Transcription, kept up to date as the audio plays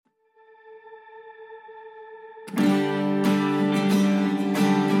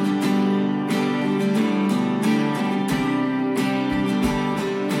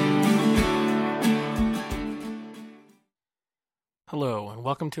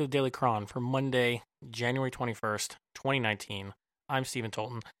Welcome to the Daily Cron for Monday, January 21st, 2019. I'm Stephen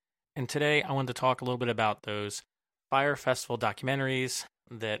Tolton, and today I wanted to talk a little bit about those Fyre Festival documentaries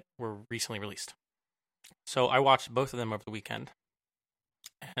that were recently released. So I watched both of them over the weekend,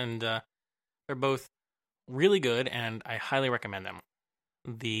 and they're both really good, and I highly recommend them.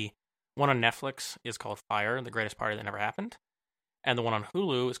 The one on Netflix is called Fyre, The Greatest Party That Never Happened, and the one on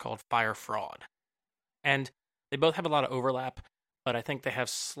Hulu is called Fyre Fraud. And they both have a lot of overlap, but I think they have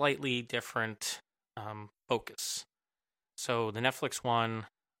slightly different focus. So the Netflix one,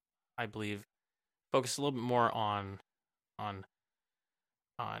 I believe, focuses a little bit more on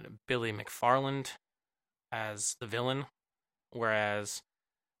Billy McFarland as the villain, whereas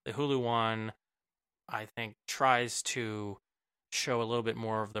the Hulu one, I think, tries to show a little bit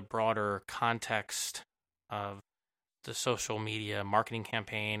more of the broader context of the social media marketing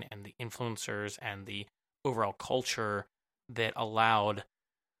campaign and the influencers and the overall culture that allowed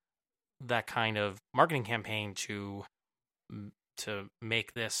that kind of marketing campaign to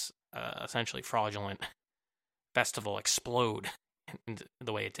make this essentially fraudulent festival explode in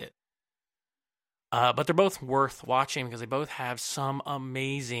the way it did. But they're both worth watching because they both have some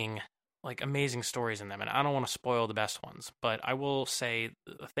amazing stories in them. And I don't want to spoil the best ones, but I will say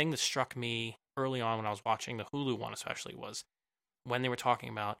the thing that struck me early on when I was watching the Hulu one especially was when they were talking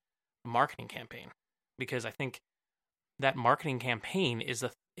about the marketing campaign. Because I think that marketing campaign is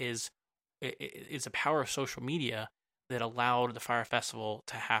a power of social media that allowed the Fyre Festival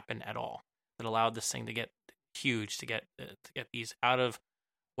to happen at all. That allowed this thing to get huge, to get these out of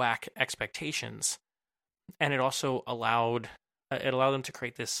whack expectations, and it also allowed them to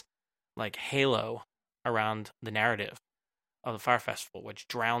create this like halo around the narrative of the Fyre Festival, which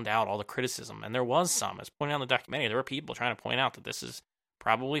drowned out all the criticism. And there was some, as pointed out in the documentary, there were people trying to point out that this is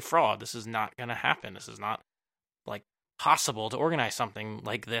probably fraud. This is not going to happen. This is not like possible to organize something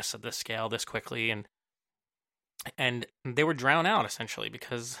like this at this scale, this quickly, and they were drowned out essentially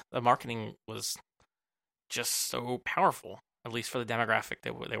because the marketing was just so powerful, at least for the demographic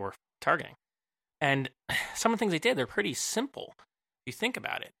that they were targeting. And some of the things they did, they're pretty simple. If you think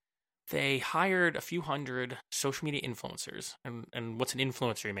about it, they hired a few hundred social media influencers. And what's an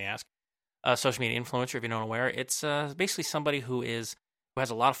influencer, you may ask? A social media influencer, if you're not aware, it's basically somebody who has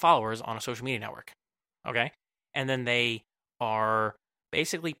a lot of followers on a social media network. Okay? And then they are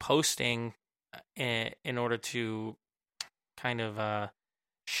basically posting in order to kind of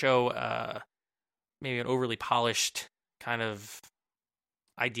show maybe an overly polished kind of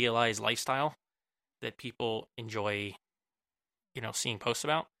idealized lifestyle that people enjoy, seeing posts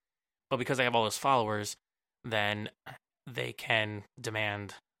about. But because they have all those followers, then they can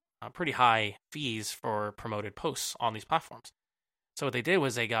demand pretty high fees for promoted posts on these platforms. So what they did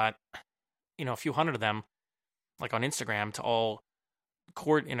was they got, a few hundred of them, like on Instagram, to all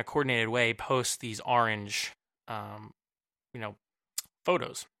in a coordinated way post these orange,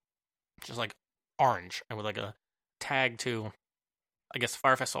 photos, just like orange, and with like a tag to, I guess, the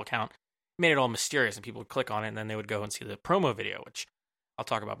Fyre Festival account. Made it all mysterious, and people would click on it, and then they would go and see the promo video, which I'll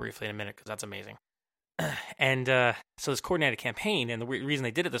talk about briefly in a minute because that's amazing. And so this coordinated campaign, and the reason they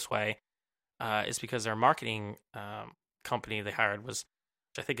did it this way is because their marketing company they hired was,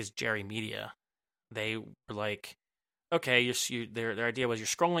 which I think is Jerry Media. They were like, okay, their idea was you're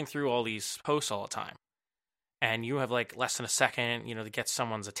scrolling through all these posts all the time, and you have like less than a second, to get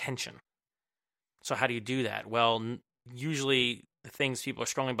someone's attention. So how do you do that? Well, usually the things people are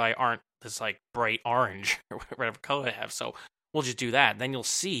scrolling by aren't this like bright orange or whatever color they have. So we'll just do that. Then you'll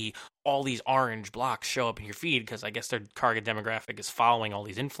see all these orange blocks show up in your feed because I guess their target demographic is following all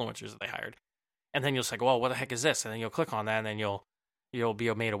these influencers that they hired. And then you'll say, well, what the heck is this? And then you'll click on that, and then you'll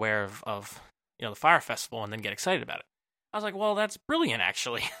be made aware of the Fyre Festival and then get excited about it. I was like, well, that's brilliant,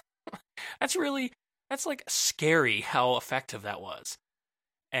 actually. That's like scary how effective that was.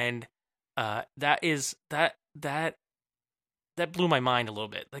 And that blew my mind a little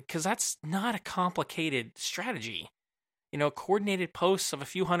bit, because that's not a complicated strategy. Coordinated posts of a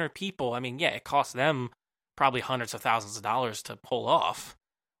few hundred people. I mean, yeah, it costs them probably hundreds of thousands of dollars to pull off,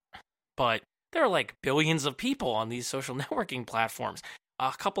 but there are like billions of people on these social networking platforms.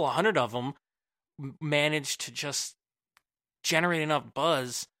 A couple of hundred of them managed to just generate enough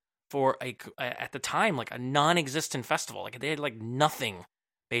buzz for at the time, like a non-existent festival. Like they had like nothing,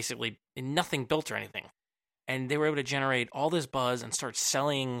 basically nothing built or anything. And they were able to generate all this buzz and start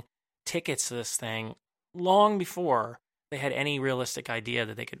selling tickets to this thing long before they had any realistic idea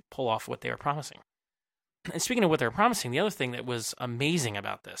that they could pull off what they were promising. And speaking of what they were promising, the other thing that was amazing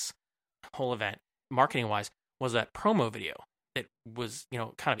about this whole event, marketing-wise, was that promo video that was,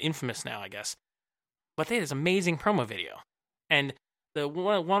 kind of infamous now, I guess. But they had this amazing promo video. And the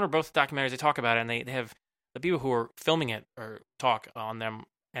one or both documentaries, they talk about it, and they have the people who are filming it or talk on them,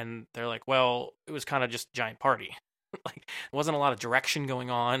 and they're like, well, it was kind of just a giant party. Like, there wasn't a lot of direction going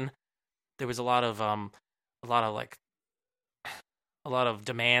on. There was a lot of like a lot of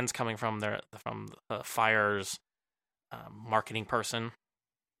demands coming from Fyre's marketing person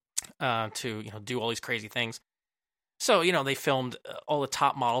to do all these crazy things. So they filmed all the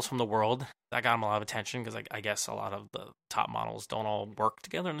top models from the world. That got them a lot of attention because I guess a lot of the top models don't all work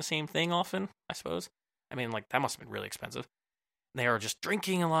together in the same thing often, I suppose. I mean, like, that must have been really expensive. They were just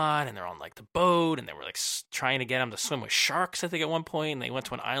drinking a lot, and they're on like the boat, and they were like trying to get them to swim with sharks, I think, at one point. And they went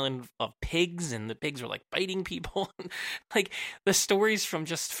to an island of pigs, and the pigs were like biting people. Like, the stories from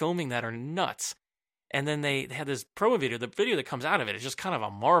just filming that are nuts. And then they had this promo video. The video that comes out of it is just kind of a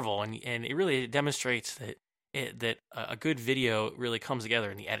marvel, and it really demonstrates that a good video really comes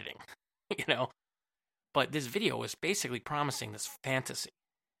together in the editing, But this video was basically promising this fantasy,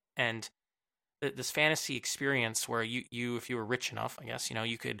 and this fantasy experience where you if you were rich enough, I guess,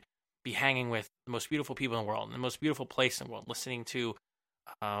 you could be hanging with the most beautiful people in the world, and the most beautiful place in the world, listening to,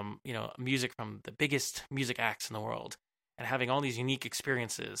 music from the biggest music acts in the world, and having all these unique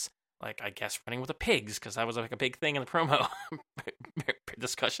experiences, like, I guess, running with the pigs, because that was like a big thing in the promo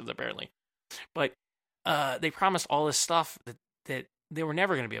discussions, apparently. But they promised all this stuff that they were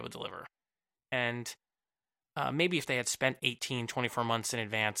never going to be able to deliver. And maybe if they had spent 18, 24 months in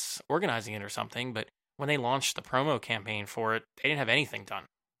advance organizing it or something, but when they launched the promo campaign for it, they didn't have anything done,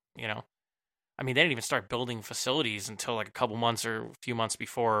 I mean, they didn't even start building facilities until like a couple months or a few months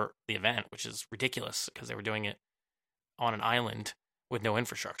before the event, which is ridiculous because they were doing it on an island with no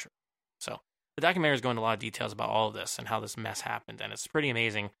infrastructure. So the documentary is going into a lot of details about all of this and how this mess happened, and it's pretty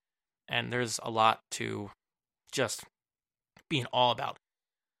amazing. And there's a lot to just be in awe about.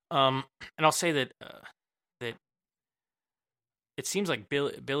 And I'll say that that it seems like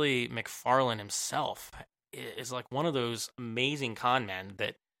Billy McFarland himself is like one of those amazing con men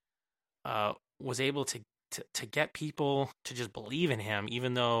that was able to get people to just believe in him,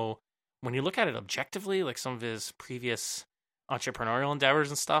 even though when you look at it objectively, like some of his previous entrepreneurial endeavors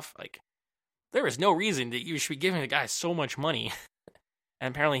and stuff, like, there is no reason that you should be giving the guy so much money.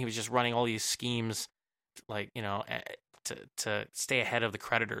 And apparently he was just running all these schemes, like, to stay ahead of the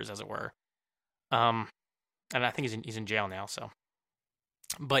creditors, as it were. And I think he's in jail now. So,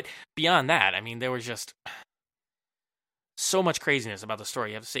 but beyond that, I mean, there was just so much craziness about the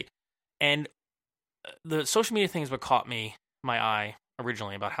story. You have to see, and the social media thing is what caught my eye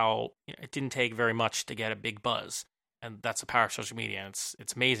originally, about how it didn't take very much to get a big buzz, and that's the power of social media. And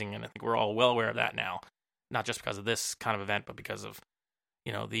it's amazing, and I think we're all well aware of that now, not just because of this kind of event, but because of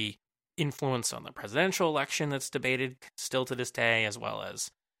the influence on the presidential election that's debated still to this day, as well as,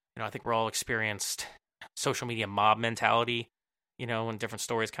 I think we're all experienced social media mob mentality, when different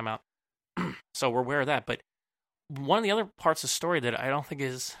stories come out. So we're aware of that. But one of the other parts of the story that I don't think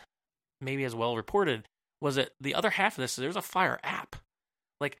is maybe as well reported was that the other half of this, there's a Fyre app.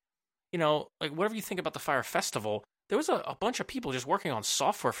 Like, like, whatever you think about the Fyre Festival, there was a bunch of people just working on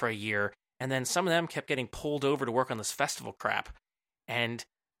software for a year, and then some of them kept getting pulled over to work on this festival crap. And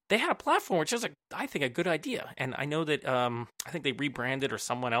they had a platform, which is, I think, a good idea. And I know that I think they rebranded, or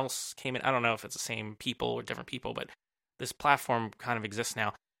someone else came in. I don't know if it's the same people or different people, but this platform kind of exists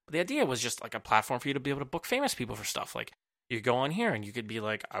now. But the idea was just like a platform for you to be able to book famous people for stuff. Like, you go on here and you could be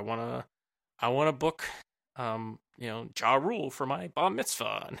like, I want to book, Ja Rule for my bar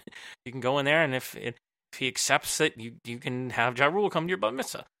mitzvah. And you can go in there, and if he accepts it, you can have Ja Rule come to your bar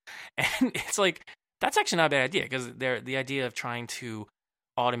mitzvah. And it's like, that's actually not a bad idea, because the idea of trying to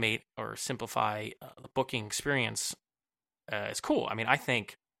automate or simplify the booking experience is cool. I mean, I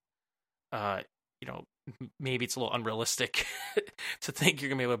think, maybe it's a little unrealistic to think you're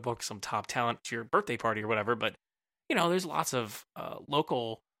going to be able to book some top talent to your birthday party or whatever, but, there's lots of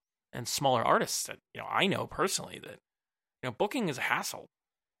local and smaller artists that, I know personally that, booking is a hassle,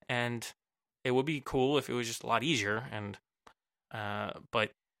 and it would be cool if it was just a lot easier. And,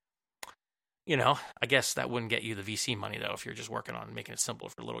 but, I guess that wouldn't get you the VC money, though, if you're just working on making it simple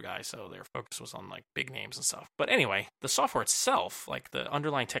for little guys. So their focus was on like big names and stuff. But anyway, the software itself, like the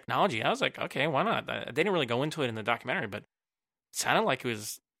underlying technology, I was like, okay, why not? They didn't really go into it in the documentary, but it sounded like it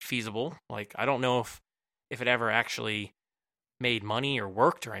was feasible. Like, I don't know if it ever actually made money or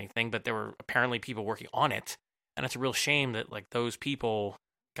worked or anything, but there were apparently people working on it. And it's a real shame that like those people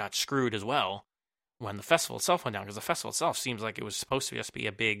got screwed as well when the festival itself went down, because the festival itself seems like it was supposed to just be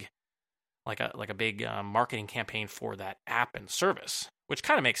a big, like a big marketing campaign for that app and service, which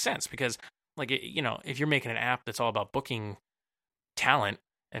kind of makes sense, because like, if you're making an app that's all about booking talent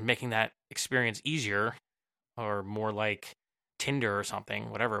and making that experience easier, or more like Tinder or something,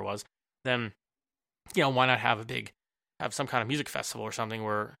 whatever it was, then, why not have some kind of music festival or something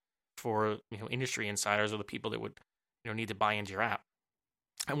where for, industry insiders or the people that would, need to buy into your app.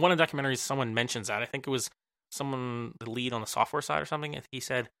 And one of the documentaries, someone mentions that. I think it was someone, the lead on the software side or something. He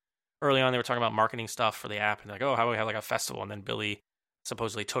said early on they were talking about marketing stuff for the app and like, oh, how do we have like a festival? And then Billy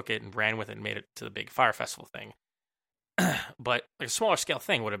supposedly took it and ran with it and made it to the big Fyre festival thing. But like a smaller scale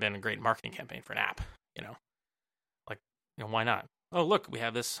thing would have been a great marketing campaign for an app, like, why not? Oh, look, we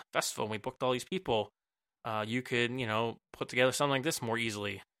have this festival and we booked all these people. You could, put together something like this more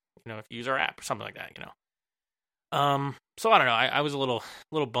easily, if you use our app or something like that, So I don't know. I was a little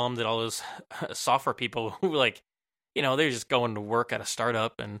bummed that all those software people who were like, they're just going to work at a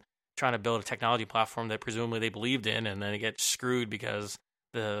startup and trying to build a technology platform that presumably they believed in, and then they get screwed because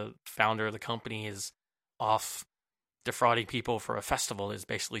the founder of the company is off defrauding people for a festival is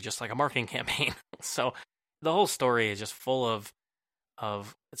basically just like a marketing campaign. So the whole story is just full of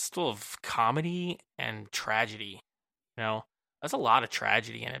it's full of comedy and tragedy. There's a lot of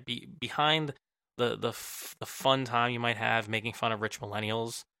tragedy in it. Behind the fun time you might have making fun of rich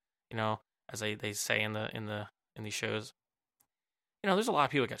millennials, as they say in these shows. There's a lot of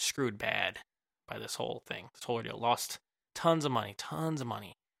people that got screwed bad by this whole thing. This whole ordeal. Lost tons of money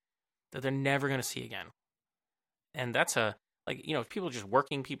that they're never going to see again. And that's people just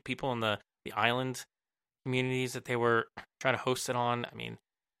working, people in the island communities that they were trying to host it on. I mean,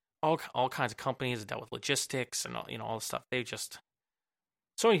 all kinds of companies that dealt with logistics and all the stuff.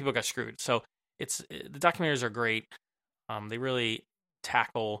 So many people got screwed. So the documentaries are great. They really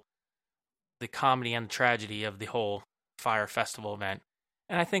tackle the comedy and the tragedy of the whole Fyre festival event.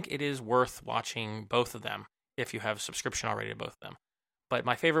 And I think it is worth watching both of them if you have a subscription already to both of them. But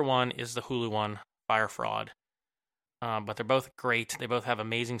my favorite one is the Hulu one, Fyre Fraud. But they're both great. They both have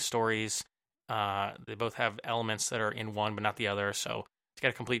amazing stories. They both have elements that are in one but not the other. So to get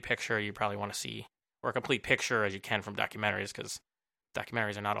a complete picture, you probably want to see, or a complete picture as you can from documentaries, because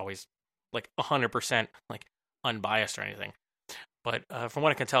documentaries are not always like 100% like unbiased or anything. But from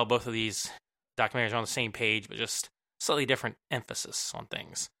what I can tell, both of these documentaries are on the same page, but just slightly different emphasis on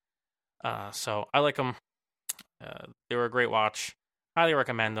things. So I like them. They were a great watch. Highly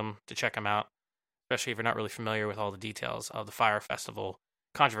recommend them to check them out, especially if you're not really familiar with all the details of the Fyre Festival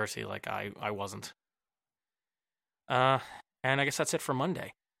controversy like I wasn't. And I guess that's it for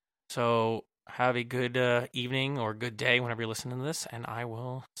Monday. So have a good evening or good day whenever you're listening to this, and I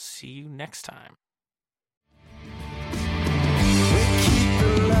will see you next time. We keep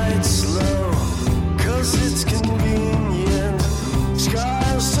the lights low, 'cause it's convenient.